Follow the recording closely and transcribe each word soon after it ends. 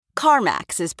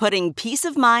CarMax is putting peace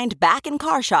of mind back in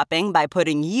car shopping by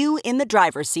putting you in the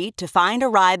driver's seat to find a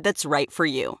ride that's right for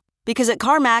you. Because at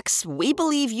CarMax, we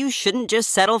believe you shouldn't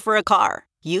just settle for a car.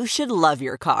 You should love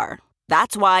your car.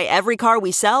 That's why every car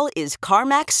we sell is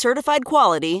CarMax certified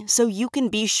quality, so you can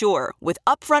be sure with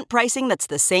upfront pricing that's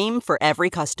the same for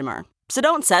every customer. So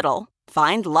don't settle.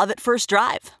 Find love at first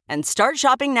drive and start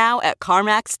shopping now at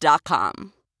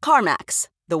CarMax.com. CarMax,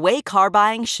 the way car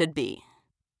buying should be.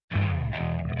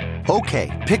 Okay,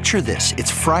 picture this.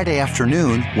 It's Friday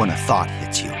afternoon when a thought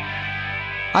hits you.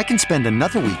 I can spend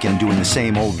another weekend doing the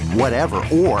same old whatever,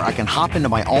 or I can hop into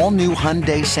my all-new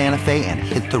Hyundai Santa Fe and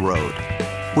hit the road.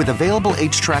 With available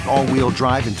H-Track all-wheel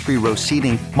drive and 3-row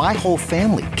seating, my whole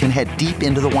family can head deep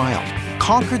into the wild.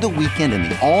 Conquer the weekend in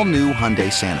the all-new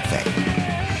Hyundai Santa Fe.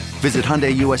 Visit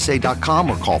HyundaiUSA.com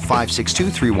or call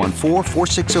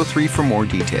 562-314-4603 for more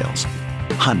details.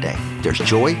 Hyundai, there's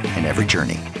joy in every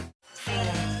journey.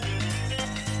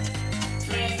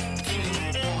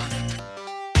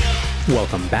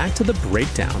 Welcome back to The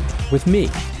Breakdown with me,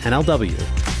 NLW.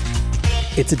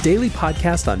 It's a daily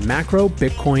podcast on macro,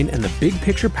 Bitcoin, and the big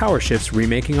picture power shifts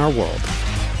remaking our world.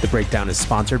 The Breakdown is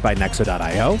sponsored by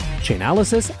Nexo.io,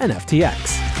 Chainalysis, and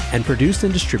FTX, and produced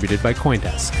and distributed by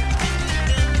CoinDesk.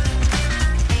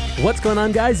 What's going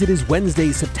on, guys? It is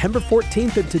Wednesday, September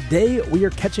 14th, and today we are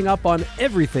catching up on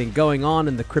everything going on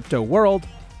in the crypto world.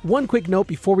 One quick note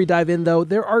before we dive in, though,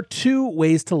 there are two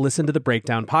ways to listen to the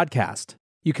Breakdown podcast.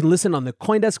 You can listen on the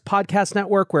CoinDesk Podcast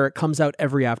Network, where it comes out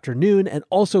every afternoon and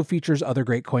also features other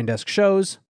great CoinDesk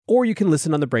shows, or you can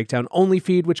listen on the Breakdown Only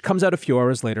feed, which comes out a few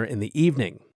hours later in the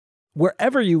evening.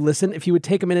 Wherever you listen, if you would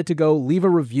take a minute to go leave a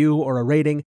review or a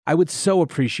rating, I would so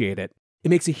appreciate it.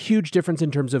 It makes a huge difference in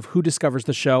terms of who discovers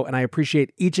the show, and I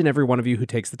appreciate each and every one of you who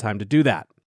takes the time to do that.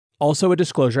 Also, a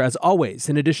disclosure, as always,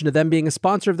 in addition to them being a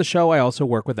sponsor of the show, I also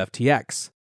work with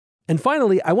FTX. And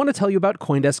finally, I want to tell you about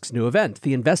CoinDesk's new event,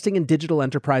 the Investing in Digital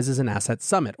Enterprises and Assets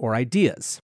Summit, or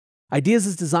IDEAS. IDEAS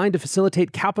is designed to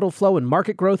facilitate capital flow and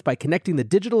market growth by connecting the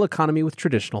digital economy with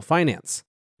traditional finance.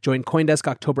 Join CoinDesk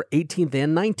October 18th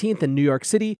and 19th in New York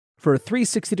City for a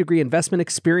 360-degree investment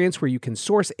experience where you can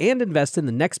source and invest in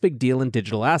the next big deal in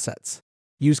digital assets.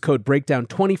 Use code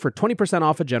BREAKDOWN20 for 20%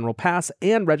 off a general pass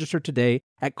and register today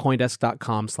at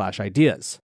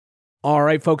coindesk.com/ideas. All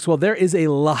right, folks, well, there is a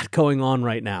lot going on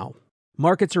right now.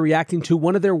 Markets are reacting to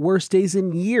one of their worst days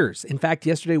in years. In fact,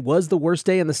 yesterday was the worst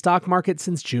day in the stock market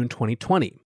since June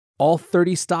 2020. All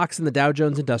 30 stocks in the Dow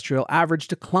Jones Industrial Average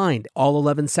declined. All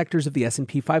 11 sectors of the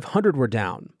S&P 500 were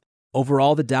down.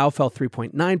 Overall, the Dow fell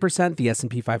 3.9%, the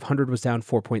S&P 500 was down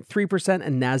 4.3%,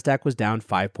 and NASDAQ was down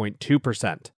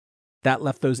 5.2%. That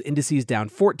left those indices down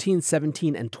 14,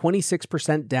 17, and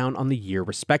 26% down on the year,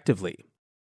 respectively.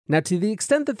 Now, to the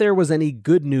extent that there was any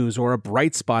good news, or a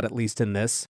bright spot at least in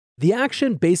this, the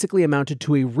action basically amounted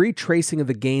to a retracing of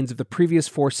the gains of the previous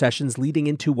 4 sessions leading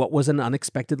into what was an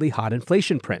unexpectedly hot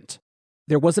inflation print.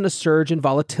 There wasn't a surge in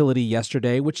volatility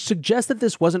yesterday, which suggests that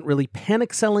this wasn't really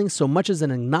panic selling so much as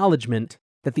an acknowledgement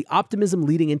that the optimism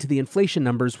leading into the inflation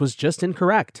numbers was just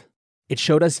incorrect. It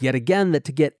showed us yet again that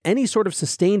to get any sort of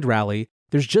sustained rally,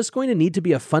 there's just going to need to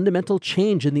be a fundamental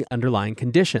change in the underlying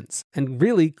conditions, and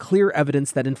really clear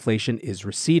evidence that inflation is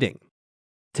receding.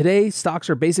 Today, stocks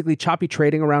are basically choppy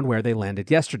trading around where they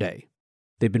landed yesterday.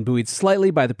 They've been buoyed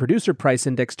slightly by the producer price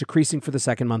index decreasing for the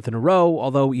second month in a row,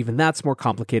 although even that's more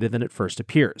complicated than it first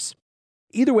appears.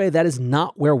 Either way, that is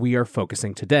not where we are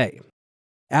focusing today.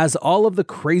 As all of the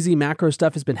crazy macro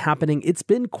stuff has been happening, it's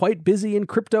been quite busy in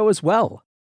crypto as well.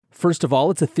 First of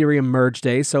all, it's Ethereum merge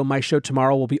day, so my show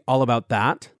tomorrow will be all about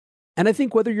that. And I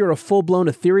think whether you're a full-blown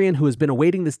Etherean who has been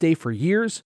awaiting this day for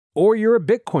years, or you're a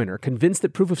Bitcoiner convinced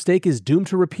that proof of stake is doomed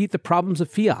to repeat the problems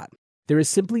of fiat, there is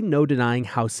simply no denying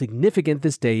how significant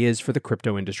this day is for the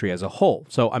crypto industry as a whole.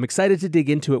 So I'm excited to dig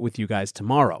into it with you guys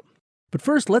tomorrow. But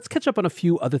first, let's catch up on a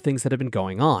few other things that have been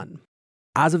going on.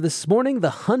 As of this morning, the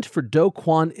hunt for Do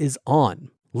Kwon is on,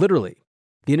 literally.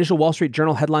 The initial Wall Street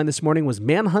Journal headline this morning was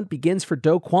 "Manhunt Begins for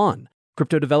Do Kwon,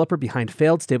 crypto developer behind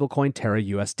failed stablecoin Terra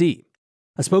USD."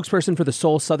 A spokesperson for the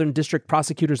Seoul Southern District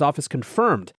Prosecutor's Office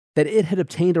confirmed that it had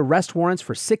obtained arrest warrants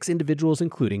for 6 individuals,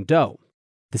 including Do.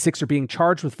 The 6 are being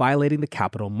charged with violating the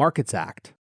Capital Markets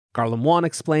Act. Garland Won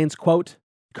explains, quote,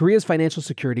 Korea's financial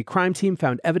security crime team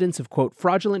found evidence of, quote,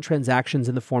 fraudulent transactions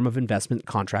in the form of investment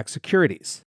contract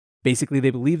securities. Basically, they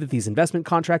believe that these investment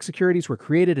contract securities were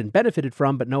created and benefited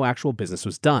from, but no actual business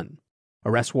was done.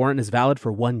 Arrest warrant is valid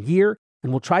for 1 year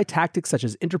and will try tactics such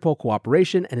as Interpol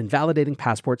cooperation and invalidating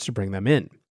passports to bring them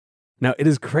in. Now, it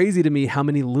is crazy to me how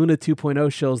many Luna 2.0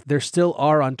 shills there still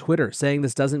are on Twitter saying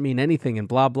this doesn't mean anything and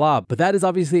blah blah, but that is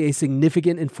obviously a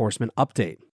significant enforcement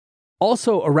update.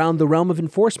 Also, around the realm of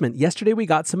enforcement, yesterday we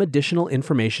got some additional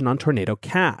information on Tornado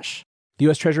Cash. The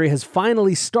U.S. Treasury has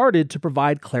finally started to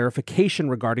provide clarification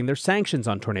regarding their sanctions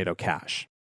on Tornado Cash.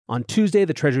 On Tuesday,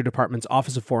 the Treasury Department's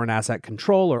Office of Foreign Asset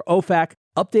Control, or OFAC,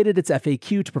 updated its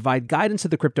FAQ to provide guidance to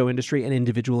the crypto industry and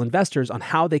individual investors on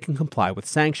how they can comply with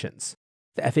sanctions.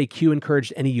 The FAQ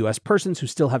encouraged any U.S. persons who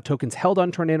still have tokens held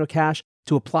on Tornado Cash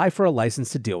to apply for a license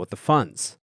to deal with the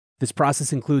funds. This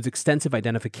process includes extensive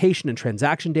identification and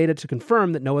transaction data to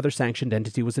confirm that no other sanctioned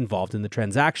entity was involved in the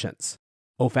transactions.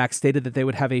 OFAC stated that they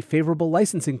would have a favorable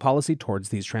licensing policy towards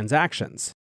these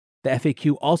transactions. The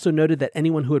FAQ also noted that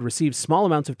anyone who had received small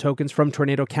amounts of tokens from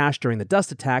Tornado Cash during the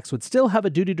dust attacks would still have a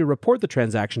duty to report the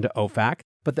transaction to OFAC,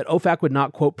 but that OFAC would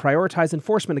not, quote, prioritize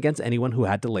enforcement against anyone who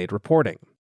had delayed reporting.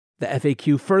 The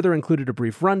FAQ further included a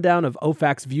brief rundown of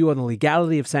OFAC's view on the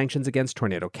legality of sanctions against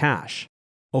Tornado Cash.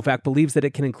 OFAC believes that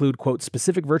it can include, quote,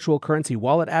 specific virtual currency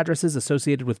wallet addresses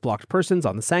associated with blocked persons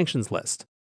on the sanctions list.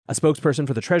 A spokesperson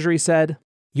for the Treasury said,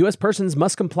 U.S. persons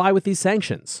must comply with these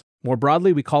sanctions. More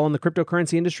broadly, we call on the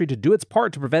cryptocurrency industry to do its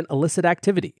part to prevent illicit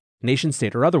activity, nation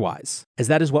state or otherwise, as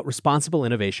that is what responsible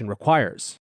innovation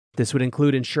requires. This would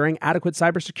include ensuring adequate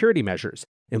cybersecurity measures,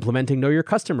 implementing Know Your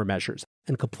Customer measures,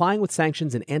 and complying with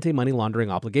sanctions and anti-money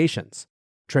laundering obligations.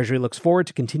 Treasury looks forward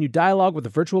to continued dialogue with the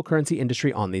virtual currency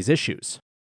industry on these issues.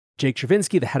 Jake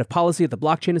Chervinsky, the head of policy at the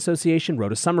Blockchain Association,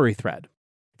 wrote a summary thread.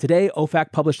 Today,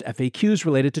 OFAC published FAQs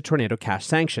related to Tornado Cash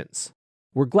sanctions.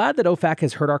 We're glad that OFAC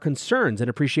has heard our concerns and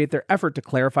appreciate their effort to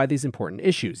clarify these important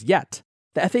issues, yet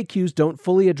the FAQs don't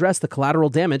fully address the collateral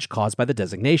damage caused by the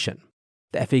designation.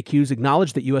 The FAQs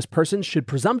acknowledge that U.S. persons should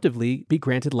presumptively be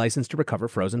granted license to recover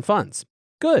frozen funds.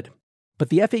 Good. But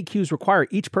the FAQs require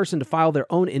each person to file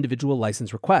their own individual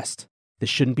license request. This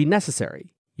shouldn't be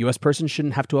necessary. U.S. persons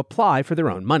shouldn't have to apply for their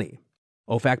own money.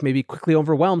 OFAC may be quickly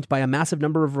overwhelmed by a massive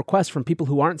number of requests from people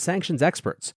who aren't sanctions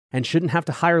experts and shouldn't have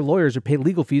to hire lawyers or pay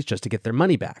legal fees just to get their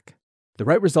money back. The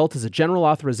right result is a general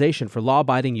authorization for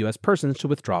law-abiding U.S. persons to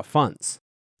withdraw funds.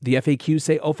 The FAQs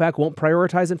say OFAC won't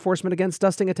prioritize enforcement against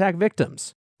dusting attack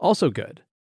victims. Also good.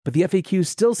 But the FAQs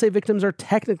still say victims are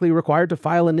technically required to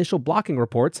file initial blocking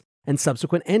reports and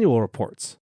subsequent annual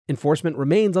reports. Enforcement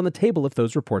remains on the table if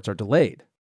those reports are delayed.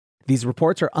 These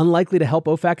reports are unlikely to help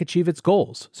OFAC achieve its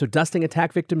goals, so dusting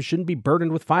attack victims shouldn't be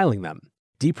burdened with filing them.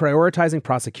 Deprioritizing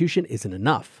prosecution isn't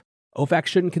enough. OFAC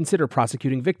shouldn't consider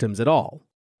prosecuting victims at all.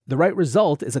 The right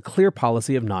result is a clear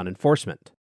policy of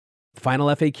non-enforcement. The final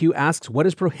FAQ asks what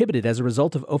is prohibited as a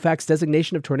result of OFAC's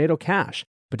designation of Tornado Cash,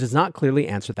 but does not clearly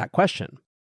answer that question.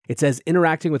 It says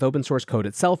interacting with open source code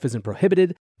itself isn't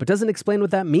prohibited, but doesn't explain what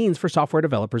that means for software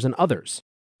developers and others.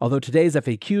 Although today's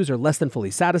FAQs are less than fully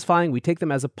satisfying, we take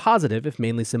them as a positive, if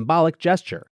mainly symbolic,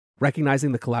 gesture,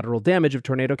 recognizing the collateral damage of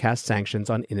Tornado Cash sanctions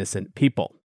on innocent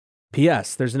people.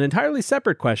 P.S. There's an entirely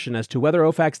separate question as to whether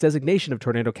OFAC's designation of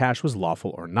Tornado Cash was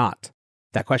lawful or not.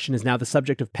 That question is now the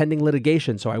subject of pending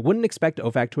litigation, so I wouldn't expect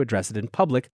OFAC to address it in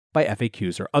public by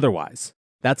FAQs or otherwise.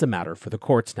 That's a matter for the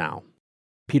courts now.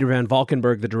 Peter Van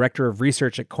Valkenburg, the director of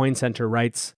research at Coin Center,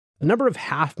 writes, a number of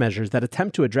half measures that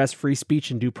attempt to address free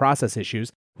speech and due process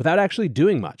issues without actually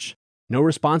doing much. No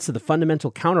response to the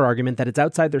fundamental counterargument that it's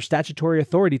outside their statutory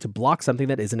authority to block something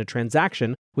that isn't a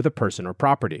transaction with a person or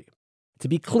property. To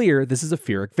be clear, this is a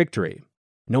Pyrrhic victory.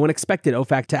 No one expected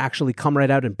OFAC to actually come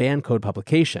right out and ban code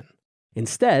publication.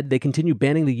 Instead, they continue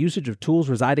banning the usage of tools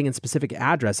residing in specific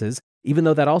addresses, even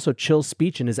though that also chills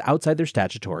speech and is outside their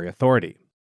statutory authority.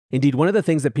 Indeed, one of the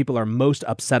things that people are most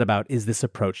upset about is this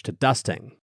approach to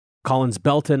dusting. Collins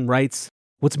Belton writes,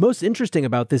 what's most interesting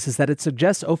about this is that it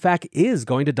suggests OFAC is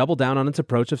going to double down on its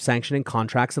approach of sanctioning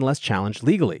contracts unless challenged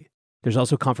legally. There's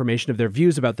also confirmation of their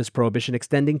views about this prohibition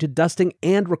extending to dusting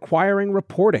and requiring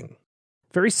reporting.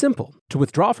 Very simple. To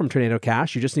withdraw from Tornado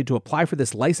Cash, you just need to apply for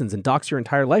this license and dox your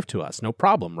entire life to us. No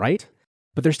problem, right?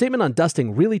 But their statement on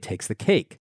dusting really takes the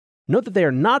cake. Note that they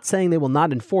are not saying they will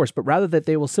not enforce, but rather that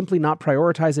they will simply not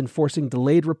prioritize enforcing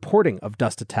delayed reporting of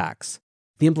dust attacks.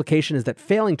 The implication is that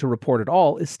failing to report at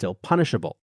all is still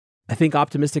punishable. I think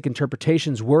optimistic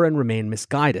interpretations were and remain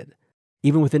misguided.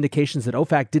 Even with indications that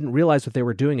OFAC didn't realize what they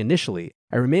were doing initially,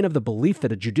 I remain of the belief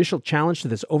that a judicial challenge to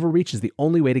this overreach is the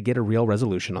only way to get a real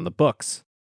resolution on the books.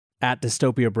 At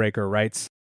Dystopia Breaker writes,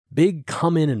 big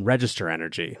come in and register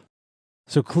energy.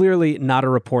 So clearly not a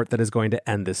report that is going to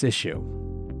end this issue.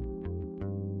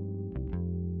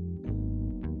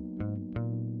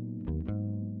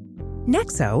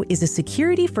 Nexo is a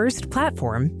security-first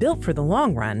platform built for the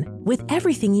long run with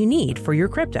everything you need for your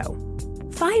crypto.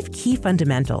 5 key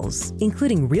fundamentals,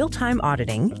 including real-time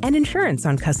auditing and insurance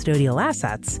on custodial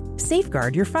assets,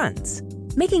 safeguard your funds.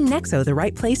 making Nexo the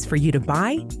right place for you to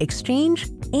buy, exchange,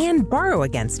 and borrow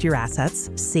against your assets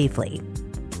safely.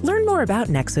 Learn more about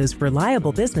Nexo's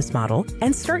reliable business model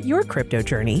and start your crypto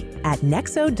journey at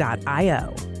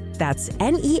nexo.io. That's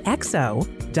nexo.io.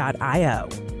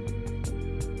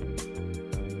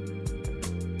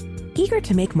 Eager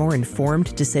to make more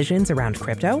informed decisions around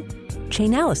crypto?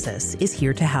 Chainalysis is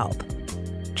here to help.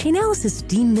 Chainalysis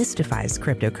demystifies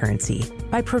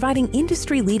cryptocurrency by providing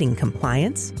industry-leading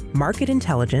compliance, market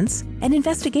intelligence, and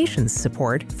investigations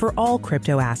support for all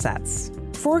crypto assets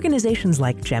for organizations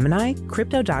like Gemini,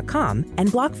 Crypto.com, and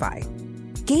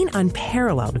BlockFi. Gain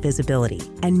unparalleled visibility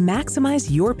and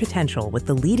maximize your potential with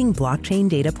the leading blockchain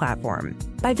data platform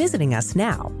by visiting us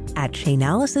now at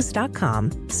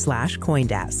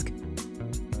chainalysis.com/Coindesk.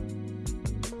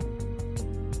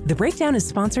 The Breakdown is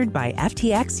sponsored by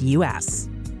FTX US.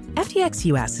 FTX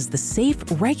US is the safe,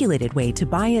 regulated way to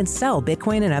buy and sell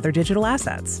Bitcoin and other digital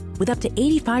assets with up to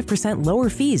 85% lower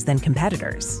fees than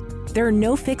competitors. There are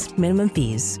no fixed minimum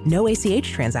fees, no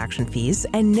ACH transaction fees,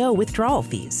 and no withdrawal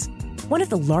fees. One of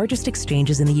the largest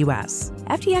exchanges in the US,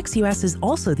 FTX US is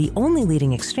also the only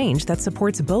leading exchange that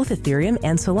supports both Ethereum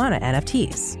and Solana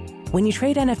NFTs. When you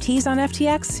trade NFTs on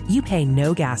FTX, you pay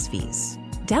no gas fees.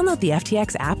 Download the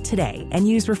FTX app today and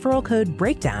use referral code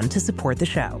BREAKDOWN to support the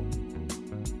show.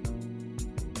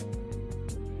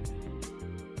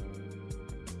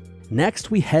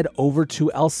 Next, we head over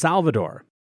to El Salvador.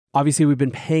 Obviously, we've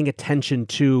been paying attention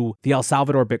to the El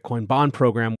Salvador Bitcoin bond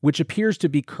program, which appears to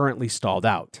be currently stalled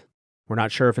out. We're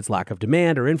not sure if it's lack of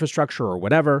demand or infrastructure or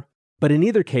whatever, but in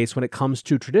either case, when it comes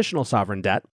to traditional sovereign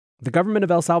debt, the government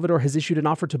of El Salvador has issued an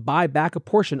offer to buy back a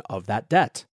portion of that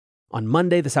debt. On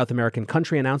Monday, the South American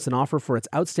country announced an offer for its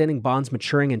outstanding bonds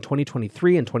maturing in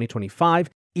 2023 and 2025,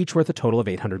 each worth a total of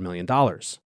 $800 million.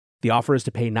 The offer is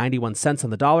to pay 91 cents on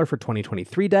the dollar for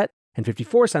 2023 debt and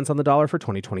 54 cents on the dollar for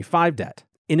 2025 debt,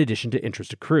 in addition to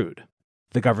interest accrued.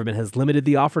 The government has limited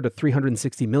the offer to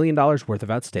 $360 million worth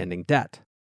of outstanding debt.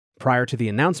 Prior to the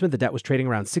announcement, the debt was trading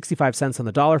around 65 cents on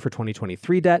the dollar for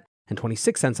 2023 debt and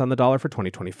 26 cents on the dollar for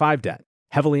 2025 debt,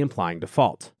 heavily implying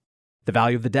default. The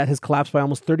value of the debt has collapsed by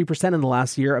almost 30% in the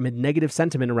last year amid negative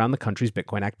sentiment around the country's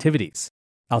Bitcoin activities.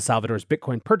 El Salvador's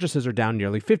Bitcoin purchases are down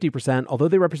nearly 50%, although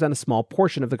they represent a small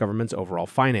portion of the government's overall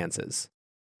finances.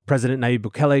 President Nayib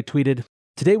Bukele tweeted,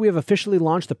 "Today we have officially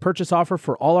launched the purchase offer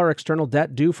for all our external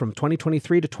debt due from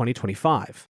 2023 to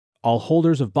 2025. All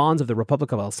holders of bonds of the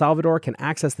Republic of El Salvador can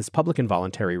access this public and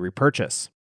voluntary repurchase.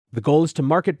 The goal is to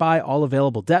market buy all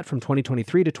available debt from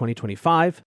 2023 to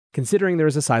 2025, considering there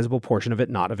is a sizable portion of it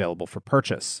not available for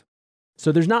purchase."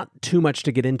 So there's not too much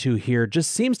to get into here, just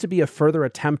seems to be a further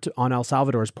attempt on El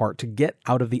Salvador's part to get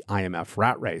out of the IMF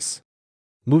rat race.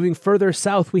 Moving further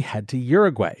south, we head to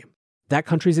Uruguay. That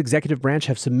country's executive branch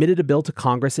have submitted a bill to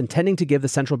Congress intending to give the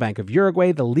Central Bank of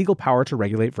Uruguay the legal power to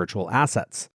regulate virtual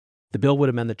assets. The bill would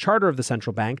amend the charter of the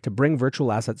central bank to bring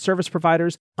virtual asset service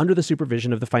providers under the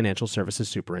supervision of the Financial Services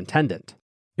Superintendent.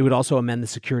 It would also amend the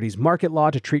securities market law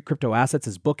to treat crypto assets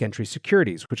as book entry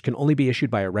securities, which can only be issued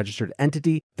by a registered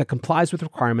entity that complies with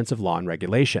requirements of law and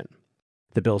regulation.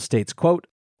 The bill states, quote,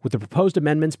 "With the proposed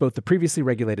amendments, both the previously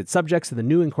regulated subjects and the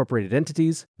new incorporated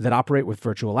entities that operate with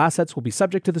virtual assets will be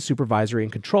subject to the supervisory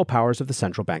and control powers of the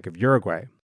Central Bank of Uruguay."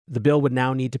 The bill would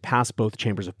now need to pass both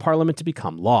chambers of parliament to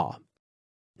become law.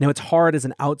 Now, it's hard as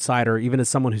an outsider, even as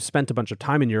someone who's spent a bunch of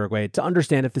time in Uruguay, to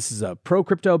understand if this is a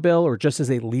pro-crypto bill or just as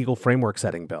a legal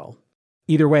framework-setting bill.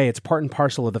 Either way, it's part and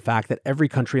parcel of the fact that every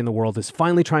country in the world is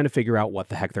finally trying to figure out what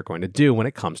the heck they're going to do when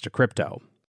it comes to crypto.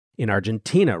 In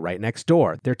Argentina, right next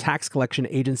door, their tax collection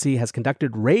agency has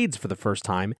conducted raids for the first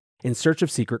time in search of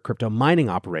secret crypto mining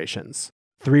operations.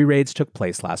 3 raids took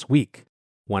place last week.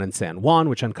 One in San Juan,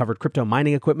 which uncovered crypto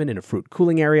mining equipment in a fruit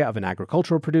cooling area of an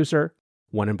agricultural producer.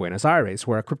 One in Buenos Aires,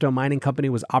 where a crypto mining company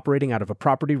was operating out of a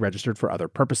property registered for other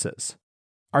purposes.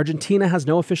 Argentina has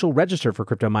no official register for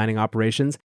crypto mining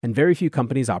operations and very few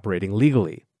companies operating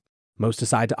legally. Most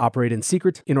decide to operate in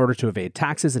secret in order to evade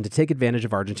taxes and to take advantage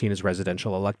of Argentina's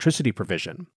residential electricity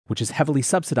provision, which is heavily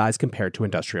subsidized compared to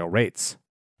industrial rates.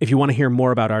 If you want to hear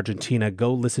more about Argentina,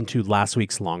 go listen to last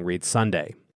week's Long Read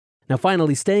Sunday. Now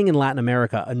finally, staying in Latin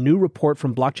America, a new report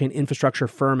from blockchain infrastructure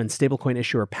firm and stablecoin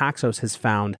issuer Paxos has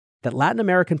found that Latin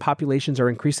American populations are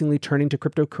increasingly turning to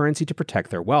cryptocurrency to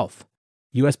protect their wealth.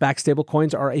 US-backed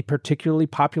stablecoins are a particularly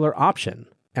popular option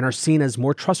and are seen as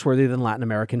more trustworthy than Latin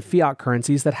American fiat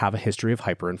currencies that have a history of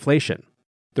hyperinflation.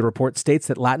 The report states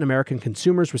that Latin American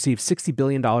consumers received $60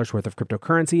 billion worth of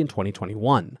cryptocurrency in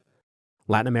 2021.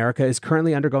 Latin America is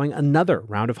currently undergoing another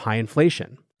round of high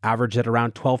inflation, averaged at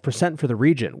around 12% for the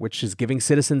region, which is giving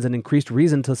citizens an increased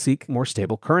reason to seek more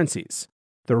stable currencies.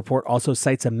 The report also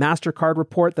cites a MasterCard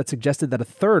report that suggested that a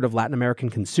third of Latin American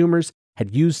consumers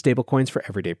had used stablecoins for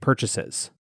everyday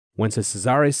purchases.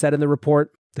 Wences said in the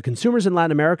report, the consumers in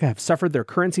Latin America have suffered their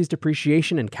currency's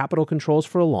depreciation and capital controls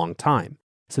for a long time,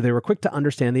 so they were quick to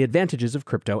understand the advantages of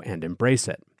crypto and embrace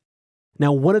it.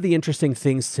 Now, one of the interesting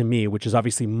things to me, which is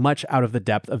obviously much out of the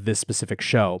depth of this specific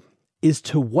show, is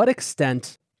to what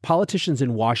extent politicians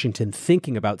in Washington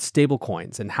thinking about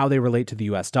stablecoins and how they relate to the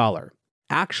US dollar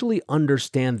actually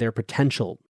understand their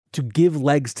potential to give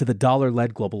legs to the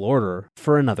dollar-led global order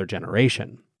for another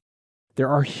generation. There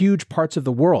are huge parts of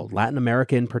the world, Latin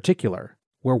America in particular,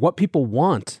 where what people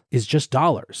want is just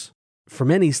dollars. For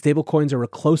many, stablecoins are a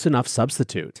close enough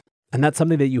substitute, and that's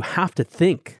something that you have to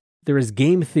think. There is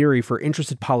game theory for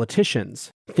interested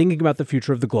politicians thinking about the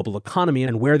future of the global economy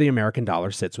and where the American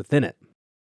dollar sits within it.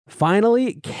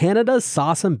 Finally, Canada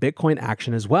saw some Bitcoin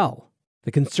action as well.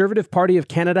 The Conservative Party of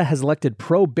Canada has elected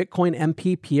pro-Bitcoin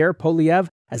MP Pierre Poilievre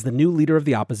as the new leader of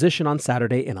the opposition on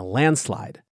Saturday in a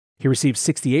landslide. He received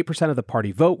 68% of the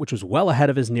party vote, which was well ahead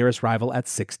of his nearest rival at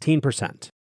 16%.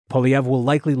 Poilievre will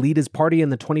likely lead his party in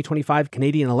the 2025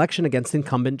 Canadian election against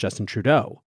incumbent Justin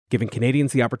Trudeau, giving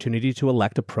Canadians the opportunity to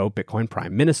elect a pro-Bitcoin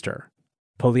prime minister.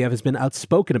 Poilievre has been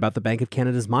outspoken about the Bank of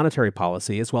Canada's monetary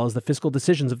policy as well as the fiscal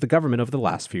decisions of the government over the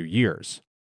last few years.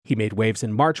 He made waves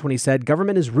in March when he said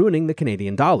government is ruining the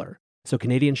Canadian dollar, so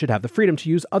Canadians should have the freedom to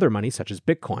use other money such as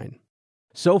Bitcoin.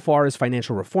 So far, his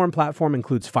financial reform platform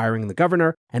includes firing the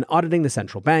governor and auditing the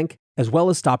central bank, as well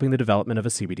as stopping the development of a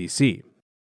CBDC.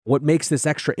 What makes this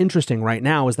extra interesting right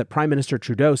now is that Prime Minister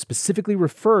Trudeau specifically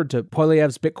referred to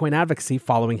Poilievre's Bitcoin advocacy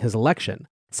following his election,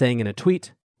 saying in a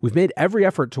tweet, "We've made every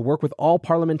effort to work with all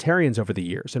parliamentarians over the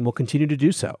years and will continue to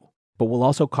do so. But we'll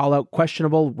also call out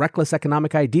questionable, reckless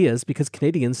economic ideas because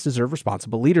Canadians deserve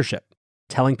responsible leadership.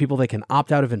 Telling people they can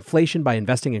opt out of inflation by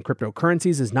investing in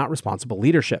cryptocurrencies is not responsible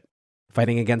leadership.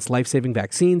 Fighting against life-saving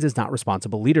vaccines is not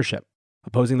responsible leadership.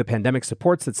 Opposing the pandemic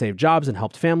supports that saved jobs and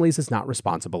helped families is not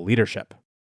responsible leadership."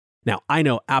 Now, I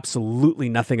know absolutely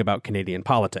nothing about Canadian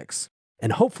politics.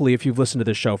 And hopefully, if you've listened to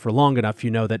this show for long enough, you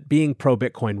know that being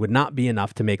pro-Bitcoin would not be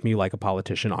enough to make me like a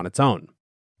politician on its own.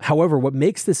 However, what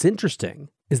makes this interesting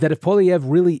is that if Poilievre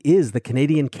really is the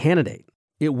Canadian candidate,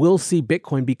 it will see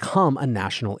Bitcoin become a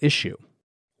national issue.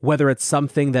 Whether it's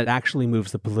something that actually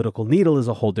moves the political needle is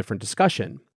a whole different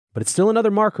discussion, but it's still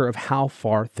another marker of how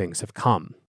far things have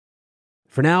come.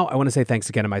 For now, I want to say thanks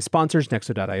again to my sponsors,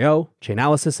 Nexo.io,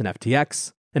 Chainalysis, and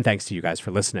FTX, and thanks to you guys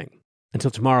for listening.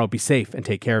 Until tomorrow, be safe and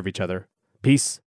take care of each other. Peace